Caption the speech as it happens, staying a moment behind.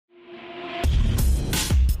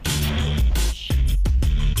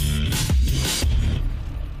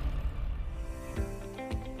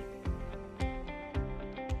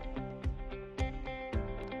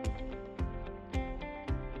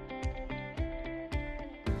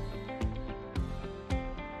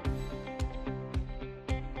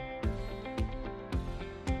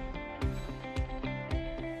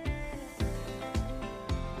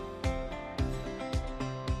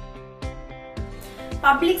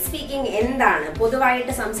Public speaking എന്താണ്,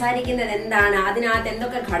 പൊതുവായിട്ട് സംസാരിക്കുന്നത് എന്താണ്, അതിനകത്ത്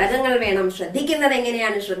എന്തൊക്കെ ഘടകങ്ങൾ വേണം, ശ്രദ്ധിക്കുന്നത്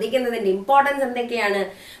എങ്ങനെയാണ്, ശ്രദ്ധിക്കുന്നതിന്റെ ഇമ്പോർട്ടൻസ് എന്തൊക്കെയാണ്,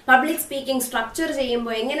 പബ്ലിക് സ്പീക്കിംഗ് സ്ട്രക്ചർ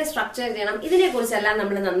ചെയ്യുമ്പോൾ എങ്ങനെ സ്ട്രക്ചർ ചെയ്യണം, ഇതിനെ കുറിച്ചെല്ലാം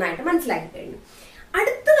നമ്മൾ നന്നായിട്ട് മനസ്സിലാക്കി കഴിഞ്ഞു.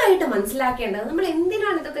 അടുത്തതായിട്ട് മനസ്സിലാക്കേണ്ടത് നമ്മൾ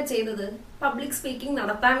എന്തിനാണ് ഇതൊക്കെ ചെയ്തത്? പബ്ലിക് സ്പീക്കിംഗ്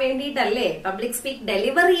നടത്താൻ വേണ്ടിയിട്ടല്ലേ, പബ്ലിക് സ്പീക്ക്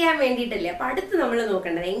ഡെലിവർ ചെയ്യാൻ വേണ്ടിയിട്ടല്ലേ. അപ്പൊ അടുത്ത് നമ്മൾ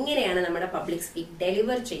നോക്കേണ്ടത് എങ്ങനെയാണ് നമ്മുടെ പബ്ലിക് സ്പീക്ക്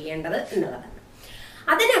ഡെലിവർ ചെയ്യേണ്ടത് എന്നുള്ളതാണ്.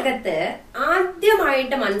 അതിനകത്ത്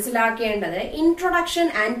ആദ്യമായിട്ട് മനസ്സിലാക്കേണ്ടത് ഇൻട്രൊഡക്ഷൻ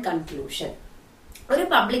ആൻഡ് കൺക്ലൂഷൻ. ഒരു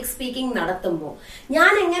പബ്ലിക് സ്പീക്കിംഗ് നടത്തുമ്പോൾ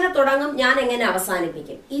ഞാൻ എങ്ങനെ തുടങ്ങും, ഞാൻ എങ്ങനെ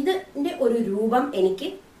അവസാനിപ്പിക്കും, ഇതിന്റെ ഒരു രൂപം എനിക്ക്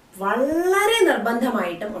വളരെ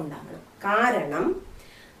നിർബന്ധമായിട്ടും ഉണ്ടാകണം. കാരണം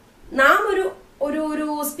നാം ഒരു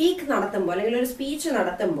സ്പീക്ക് നടത്തുമ്പോൾ അല്ലെങ്കിൽ ഒരു സ്പീച്ച്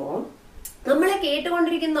നടത്തുമ്പോൾ നമ്മളെ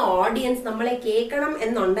കേട്ടുകൊണ്ടിരിക്കുന്ന ഓഡിയൻസ് നമ്മളെ കേൾക്കണം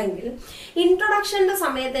എന്നുണ്ടെങ്കിൽ ഇൻട്രൊഡക്ഷന്റെ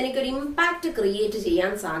സമയത്ത് എനിക്കൊരു ഇമ്പാക്ട് ക്രിയേറ്റ്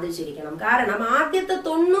ചെയ്യാൻ സാധിച്ചിരിക്കണം. കാരണം ആദ്യത്തെ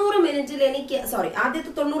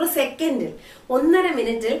 90 സെക്കൻഡിൽ 1.5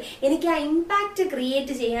 മിനിറ്റിൽ എനിക്ക് ആ ഇമ്പാക്ട്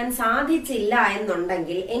ക്രിയേറ്റ് ചെയ്യാൻ സാധിച്ചില്ല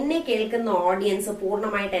എന്നുണ്ടെങ്കിൽ എന്നെ കേൾക്കുന്ന ഓഡിയൻസ്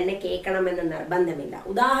പൂർണ്ണമായിട്ട് എന്നെ കേൾക്കണമെന്ന് നിർബന്ധമില്ല.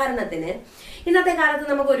 ഉദാഹരണത്തിന് ഇന്നത്തെ കാലത്ത്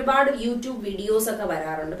നമുക്ക് ഒരുപാട് യൂട്യൂബ് വീഡിയോസ് ഒക്കെ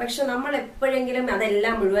വരാറുണ്ട്. പക്ഷെ നമ്മൾ എപ്പോഴെങ്കിലും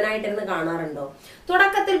അതെല്ലാം മുഴുവനായിട്ടിരുന്ന് കാണാറുണ്ടോ?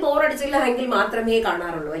 തുടക്കത്തിൽ ബോറടിച്ചില്ല എങ്കിൽ മാത്രമേ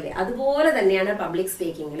കാണാറുള്ളൂ, അല്ലെ? അതുപോലെ തന്നെയാണ് പബ്ലിക്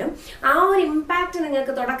സ്പീക്കിങ്ങിലും. ആ ഒരു ഇമ്പാക്ട്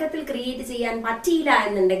നിങ്ങൾക്ക് തുടക്കത്തിൽ ക്രിയേറ്റ് ചെയ്യാൻ പറ്റിയില്ല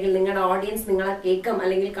എന്നുണ്ടെങ്കിൽ നിങ്ങളുടെ ഓഡിയൻസ് നിങ്ങളെ കേൾക്കും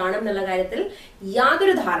അല്ലെങ്കിൽ കാണും എന്നുള്ള കാര്യത്തിൽ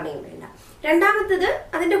യാതൊരു ധാരണയും വേണ്ട. രണ്ടാമത്തത്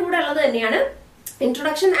അതിന്റെ കൂടെ ഉള്ളത് തന്നെയാണ്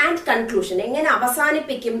ഇൻട്രൊഡക്ഷൻ ആൻഡ് കൺക്ലൂഷൻ. എങ്ങനെ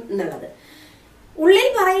അവസാനിപ്പിക്കും എന്നുള്ളത്. ഉള്ളിൽ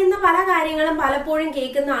പറയുന്ന പല കാര്യങ്ങളും പലപ്പോഴും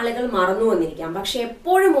കേൾക്കുന്ന ആളുകൾ മറന്നു വന്നിരിക്കാം. പക്ഷെ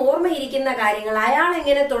എപ്പോഴും ഓർമ്മയിരിക്കുന്ന കാര്യങ്ങൾ അയാൾ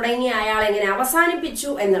എങ്ങനെ തുടങ്ങി, അയാൾ എങ്ങനെ അവസാനിപ്പിച്ചു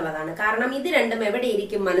എന്നുള്ളതാണ്. കാരണം ഇത് രണ്ടും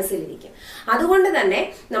എവിടെയിരിക്കും? മനസ്സിലിരിക്കും. അതുകൊണ്ട് തന്നെ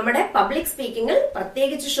നമ്മുടെ പബ്ലിക് സ്പീക്കിംഗിൽ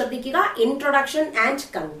പ്രത്യേകിച്ച് ശ്രദ്ധിക്കുക ഇൻട്രൊഡക്ഷൻ ആൻഡ്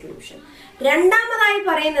കൺക്ലൂഷൻ. രണ്ടാമതായി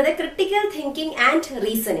പറയുന്നത് ക്രിട്ടിക്കൽ തിങ്കിങ് ആൻഡ്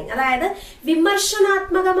റീസണിങ്, അതായത്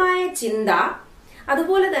വിമർശനാത്മകമായ ചിന്ത,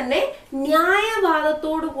 അതുപോലെ തന്നെ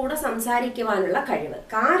ന്യായവാദത്തോടു കൂടെ സംസാരിക്കുവാനുള്ള കഴിവ്.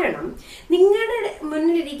 കാരണം നിങ്ങളുടെ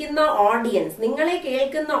മുന്നിലിരിക്കുന്ന ഓഡിയൻസ്, നിങ്ങളെ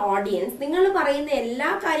കേൾക്കുന്ന ഓഡിയൻസ് നിങ്ങൾ പറയുന്ന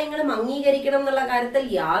എല്ലാ കാര്യങ്ങളും അംഗീകരിക്കണം എന്നുള്ള കാര്യത്തിൽ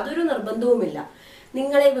യാതൊരു നിർബന്ധവുമില്ല.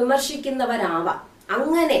 നിങ്ങളെ വിമർശിക്കുന്നവരാവാം.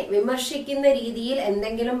 അങ്ങനെ വിമർശിക്കുന്ന രീതിയിൽ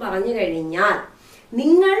എന്തെങ്കിലും പറഞ്ഞു കഴിഞ്ഞാൽ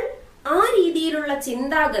നിങ്ങൾ ആ രീതിയിലുള്ള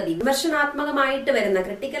ചിന്താഗതി, വിമർശനാത്മകമായിട്ട് വരുന്ന,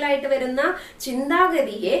 ക്രിട്ടിക്കലായിട്ട് വരുന്ന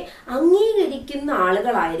ചിന്താഗതിയെ അംഗീകരിക്കുന്ന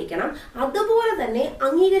ആളുകളായിരിക്കണം. അതുപോലെ തന്നെ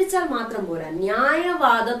അംഗീകരിച്ചാൽ മാത്രം പോരാ,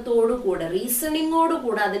 ന്യായവാദത്തോടുകൂടെ,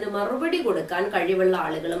 റീസണിങ്ങോടുകൂടെ അതിന് മറുപടി കൊടുക്കാൻ കഴിവുള്ള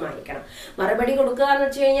ആളുകളുമായിരിക്കണം. മറുപടി കൊടുക്കുക എന്ന്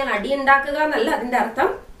വെച്ച് കഴിഞ്ഞാൽ അടിയുണ്ടാക്കുക എന്നല്ല അതിന്റെ അർത്ഥം.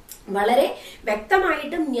 വളരെ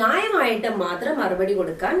വ്യക്തമായിട്ടും ന്യായമായിട്ടും മാത്രം മറുപടി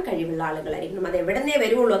കൊടുക്കാൻ കഴിവുള്ള ആളുകളായിരിക്കണം. അത് എവിടെന്നേ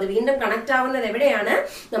വരുള്ളൂ. അത് വീണ്ടും കണക്ട് ആവുന്നത് എവിടെയാണ്?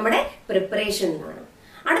 നമ്മുടെ പ്രിപ്പറേഷനിലാണ്.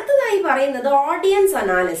 അടുത്തതായി പറയുന്നത് ഓഡിയൻസ്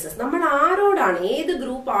അനാലിസിസ്. നമ്മൾ ആരോടാണ്, ഏത്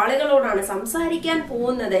ഗ്രൂപ്പ് ആളുകളോടാണ് സംസാരിക്കാൻ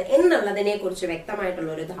പോകുന്നത് എന്നുള്ളതിനെ കുറിച്ച്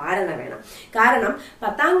വ്യക്തമായിട്ടുള്ള ഒരു ധാരണ വേണം. കാരണം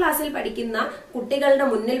 10ാം ക്ലാസ്സിൽ പഠിക്കുന്ന കുട്ടികളുടെ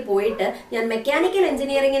മുന്നിൽ പോയിട്ട് ഞാൻ മെക്കാനിക്കൽ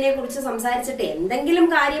എഞ്ചിനീയറിംഗിനെ കുറിച്ച് സംസാരിച്ചിട്ട് എന്തെങ്കിലും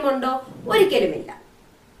കാര്യമുണ്ടോ? ഒരിക്കലുമില്ല.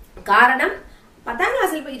 കാരണം 10ാം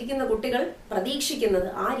ക്ലാസ്സിൽ ഇരിക്കുന്ന കുട്ടികൾ പ്രതീക്ഷിക്കുന്നത്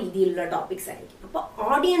ആ രീതിയിലുള്ള ടോപ്പിക്സ് ആയിരിക്കും. അപ്പൊ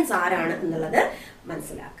ഓഡിയൻസ് ആരാണ് എന്നുള്ളത്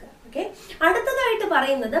മനസ്സിലാക്കുക. അടുത്തതായിട്ട്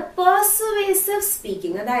പറയുന്നത് പെർസുവേസീവ്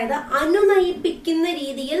സ്പീക്കിംഗ്, അതായത് അനുനയിപ്പിക്കുന്ന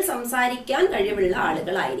രീതിയിൽ സംസാരിക്കാൻ കഴിവുള്ള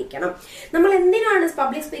ആളുകളായിരിക്കണം. നമ്മൾ എന്തിനാണ്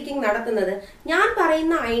പബ്ലിക് സ്പീക്കിംഗ് നടത്തുന്നത്? ഞാൻ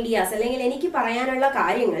പറയുന്ന ഐഡിയാസ് അല്ലെങ്കിൽ എനിക്ക് പറയാനുള്ള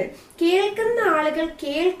കാര്യങ്ങൾ കേൾക്കുന്ന ആളുകൾ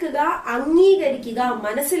കേൾക്കുക, അംഗീകരിക്കുക,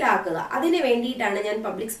 മനസ്സിലാക്കുക. അതിന് വേണ്ടിയിട്ടാണ് ഞാൻ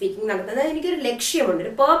പബ്ലിക് സ്പീക്കിംഗ് നടത്തുന്നത്. എനിക്കൊരു ലക്ഷ്യമുണ്ട്,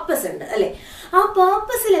 ഒരു പേർപ്പസ് ഉണ്ട്, അല്ലെ? ആ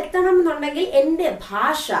പേർപ്പസിൽ എത്തണം എന്നുണ്ടെങ്കിൽ എന്റെ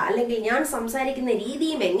ഭാഷ അല്ലെങ്കിൽ ഞാൻ സംസാരിക്കുന്ന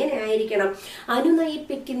രീതിയും എങ്ങനെയായിരിക്കണം?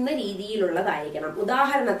 അനുനയിപ്പിക്കുന്ന രീതിയിലുള്ളതായിരിക്കണം.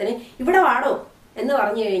 ഉദാഹരണത്തിന് ഇവിടെ വാടോ എന്ന്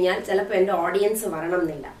പറഞ്ഞു കഴിഞ്ഞാൽ ചിലപ്പോൾ എന്റെ ഓഡിയൻസ് വരണം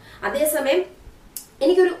എന്നില്ല. അതേസമയം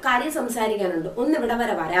എനിക്കൊരു കാര്യം സംസാരിക്കാനുണ്ട്, ഒന്ന് ഇവിടെ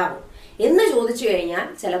വരെ വരാമോ എന്ന് ചോദിച്ചു കഴിഞ്ഞാൽ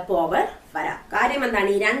ചിലപ്പോൾ അവർ വരാം. കാര്യം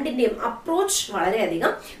എന്താണ്? ഈ രണ്ടിന്റെയും അപ്രോച്ച്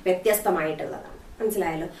വളരെയധികം വ്യത്യസ്തമായിട്ടുള്ളതാണ്.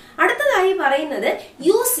 മനസ്സിലായല്ലോ? അടുത്തതായി പറയുന്നത്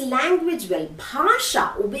യൂസ് ലാംഗ്വേജ് വെൽ. ഭാഷ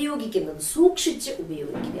ഉപയോഗിക്കുന്നത് സൂക്ഷിച്ച്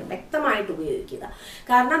ഉപയോഗിക്കുക, വ്യക്തമായിട്ട് ഉപയോഗിക്കുക.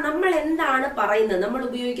 കാരണം നമ്മൾ എന്താണ് പറയുന്നത്, നമ്മൾ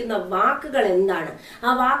ഉപയോഗിക്കുന്ന വാക്കുകൾ എന്താണ്,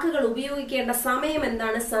 ആ വാക്കുകൾ ഉപയോഗിക്കേണ്ട സമയം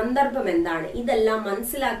എന്താണ്, സന്ദർഭം എന്താണ്, ഇതെല്ലാം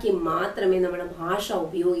മനസ്സിലാക്കി മാത്രമേ നമ്മൾ ഭാഷ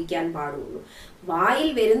ഉപയോഗിക്കാൻ പാടുള്ളൂ. വായിൽ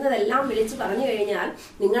വരുന്നതെല്ലാം വിളിച്ചു പറഞ്ഞു കഴിഞ്ഞാൽ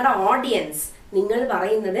നിങ്ങളുടെ ഓഡിയൻസ് നിങ്ങൾ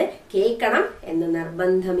പറയുന്നത് കേൾക്കണം എന്ന്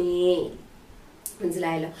നിർബന്ധമേ.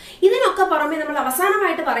 മനസ്സിലായല്ലോ. ഇതിനൊക്കെ പുറമെ നമ്മൾ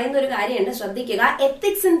അവസാനമായിട്ട് പറയുന്ന ഒരു കാര്യമുണ്ട്, ശ്രദ്ധിക്കുക,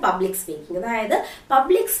 എത്തിക്സ് ഇൻ പബ്ലിക് സ്പീക്കിംഗ്. അതായത്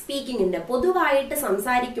പബ്ലിക് സ്പീക്കിംഗിന്റെ പൊതുവായിട്ട്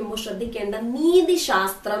സംസാരിക്കുമ്പോൾ ശ്രദ്ധിക്കേണ്ട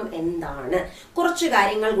നീതിശാസ്ത്രം എന്താണ്, കുറച്ച്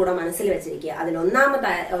കാര്യങ്ങൾ കൂടെ മനസ്സിൽ വെച്ചിരിക്കുക. അതിൽ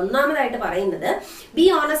ഒന്നാമതായിട്ട് പറയുന്നത് be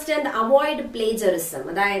honest and avoid plagiarism.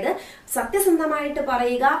 അതായത് സത്യസന്ധമായിട്ട്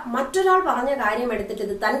പറയുക, മറ്റൊരാൾ പറഞ്ഞ കാര്യം എടുത്തിട്ട്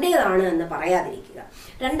ഇത് തന്റേതാണ് എന്ന് പറയാതിരിക്കുക.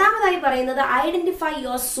 രണ്ടാമതായി പറയുന്നത് ഐഡന്റിഫൈ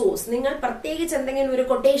യുവർ സോഴ്സ്. നിങ്ങൾ പ്രത്യേകിച്ച് എന്തെങ്കിലും ഒരു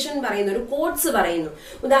കൊട്ടേഷൻ പറയുന്നു, ഒരു കോട്ട്സ് പറയുന്നു,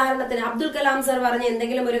 ഉദാഹരണത്തിന് അബ്ദുൽ കലാം സർ പറഞ്ഞ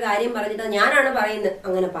എന്തെങ്കിലും ഒരു കാര്യം പറഞ്ഞിട്ട് ഞാനാണ് പറയുന്നത്,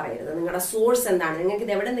 അങ്ങനെ പറയരുത്. നിങ്ങളുടെ സോഴ്സ് എന്താണ്, നിങ്ങൾക്ക്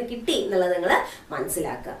ഇത് എവിടെ നിന്ന് കിട്ടി എന്നുള്ളത് നിങ്ങൾ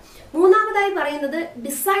മനസ്സിലാക്കുക. മൂന്നാമതായി പറയുന്നത്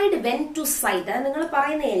ഡിസൈഡ് വെൻ ടു സൈറ്റ്. അത് നിങ്ങൾ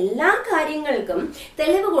പറയുന്ന എല്ലാ കാര്യങ്ങൾക്കും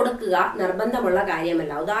തെളിവ് കൊടുക്കുക നിർബന്ധമുള്ള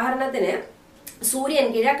കാര്യമല്ല. ഉദാഹരണത്തിന് സൂര്യൻ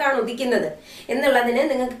കിഴക്കാണ് ഉദിക്കുന്നത് എന്നുള്ളതിന്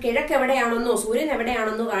നിങ്ങൾക്ക് കിഴക്ക് എവിടെയാണെന്നോ സൂര്യൻ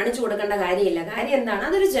എവിടെയാണെന്നോ കാണിച്ചു കൊടുക്കേണ്ട കാര്യമില്ല. കാര്യം എന്താണ്,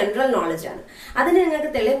 അതൊരു ജനറൽ നോളജ് ആണ്, അതിന് നിങ്ങൾക്ക്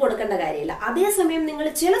തെളിവ് കൊടുക്കേണ്ട കാര്യമില്ല. അതേസമയം നിങ്ങൾ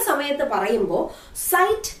ചില സമയത്ത് പറയുമ്പോൾ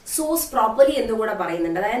സൈറ്റ് സോഴ്സ് പ്രോപ്പർലി എന്നുകൂടെ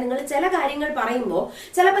പറയുന്നുണ്ട്. അതായത് നിങ്ങൾ ചില കാര്യങ്ങൾ പറയുമ്പോൾ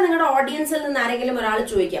ചിലപ്പോൾ നിങ്ങളുടെ ഓഡിയൻസിൽ നിന്ന് ആരെങ്കിലും ഒരാൾ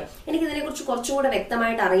ചോദിക്കാം, എനിക്ക് ഇതിനെക്കുറിച്ച് കുറച്ചുകൂടെ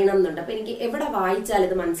വ്യക്തമായിട്ട് അറിയണം എന്നുണ്ട്, അപ്പൊ എനിക്ക് എവിടെ വായിച്ചാൽ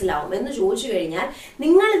ഇത് മനസ്സിലാവും എന്ന് ചോദിച്ചു കഴിഞ്ഞാൽ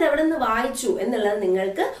നിങ്ങൾ ഇത് എവിടെ നിന്ന് വായിച്ചു എന്നുള്ളത്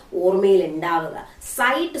നിങ്ങൾക്ക് ഓർമ്മയിൽ ഉണ്ടാവുക.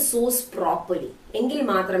 സൈറ്റ് സോഴ്സ് പ്രോപ്പർലി, എങ്കിൽ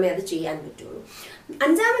മാത്രമേ അത് ചെയ്യാൻ പറ്റുള്ളൂ.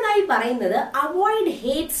 അഞ്ചാമതായി പറയുന്നത് അവോയ്ഡ്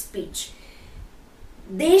ഹേറ്റ് സ്പീച്ച്.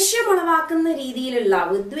 ദേഷ്യമുളവാക്കുന്ന രീതിയിലുള്ള,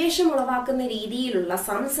 വിദ്വേഷമുളവാക്കുന്ന രീതിയിലുള്ള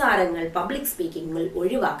സംസാരങ്ങൾ പബ്ലിക് സ്പീക്കിംഗിൽ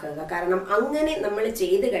ഒഴിവാക്കുക. കാരണം അങ്ങനെ നമ്മൾ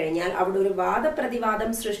ചെയ്തു കഴിഞ്ഞാൽ അവിടെ ഒരു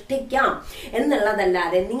വാദപ്രതിവാദം സൃഷ്ടിക്കാം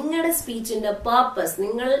എന്നുള്ളതല്ലാതെ നിങ്ങളുടെ സ്പീച്ചിന്റെ പർപ്പസ്,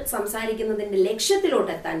 നിങ്ങൾ സംസാരിക്കുന്നതിന്റെ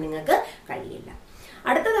ലക്ഷ്യത്തിലോട്ട് എത്താൻ നിങ്ങൾക്ക് കഴിയില്ല.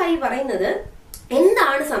 അടുത്തതായി പറയുന്നത്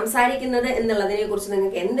എന്താണ് സംസാരിക്കുന്നത് എന്നുള്ളതിനെ കുറിച്ച്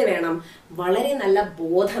നിങ്ങൾക്ക് എന്ത് വേണം, വളരെ നല്ല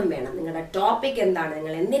ബോധം വേണം. നിങ്ങളുടെ ടോപ്പിക് എന്താണ്,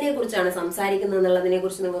 നിങ്ങൾ എന്തിനെ കുറിച്ചാണ് സംസാരിക്കുന്നത് എന്നുള്ളതിനെ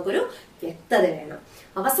കുറിച്ച് നിങ്ങൾക്കൊരു വ്യക്തത വേണം.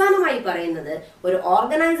 അവസാനമായി പറയുന്നത് ഒരു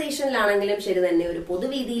ഓർഗനൈസേഷനിലാണെങ്കിലും ശരി തന്നെ, ഒരു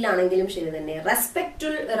പൊതുവേദിയിലാണെങ്കിലും ശരി തന്നെ,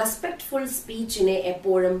 റെസ്പെക്ട്ഫുൾ സ്പീച്ചിനെ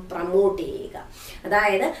എപ്പോഴും പ്രൊമോട്ട് ചെയ്യുക.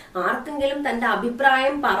 അതായത് ആർക്കെങ്കിലും തന്റെ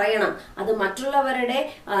അഭിപ്രായം പറയണം, അത് മറ്റുള്ളവരുടെ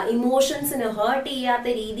ഇമോഷൻസിന് ഹേർട്ട് ചെയ്യാത്ത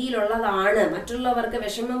രീതിയിലുള്ളതാണ്, മറ്റുള്ളവർക്ക്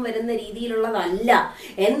വിഷമം വരുന്ന രീതിയിലുള്ളതല്ല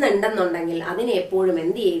എന്നുണ്ടെന്നുണ്ടെങ്കിൽ അതിനെ എപ്പോഴും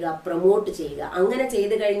എന്ത് ചെയ്യുക, പ്രൊമോട്ട് ചെയ്യുക. അങ്ങനെ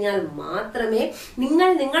ചെയ്തു കഴിഞ്ഞാൽ മാത്രമേ നിങ്ങൾ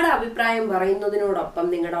നിങ്ങളുടെ അഭിപ്രായം പറയുന്നതിനോടൊപ്പം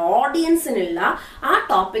നിങ്ങളുടെ ഓഡിയൻസിനുള്ള ആ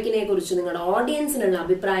ടോപ്പിക്കിനെ കുറിച്ച് നിങ്ങളുടെ ഓഡിയൻസിനുള്ള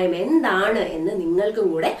അഭിപ്രായം എന്താണ് എന്ന് നിങ്ങൾക്കും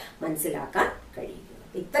കൂടെ മനസ്സിലാക്കാൻ കഴിയും.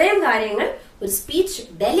 ഇത്രയും കാര്യങ്ങൾ ഒരു സ്പീച്ച്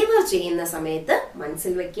ഡെലിവർ ചെയ്യുന്ന സമയത്ത്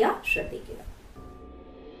മനസ്സിൽ വെക്കുക, ശ്രദ്ധിക്കുക.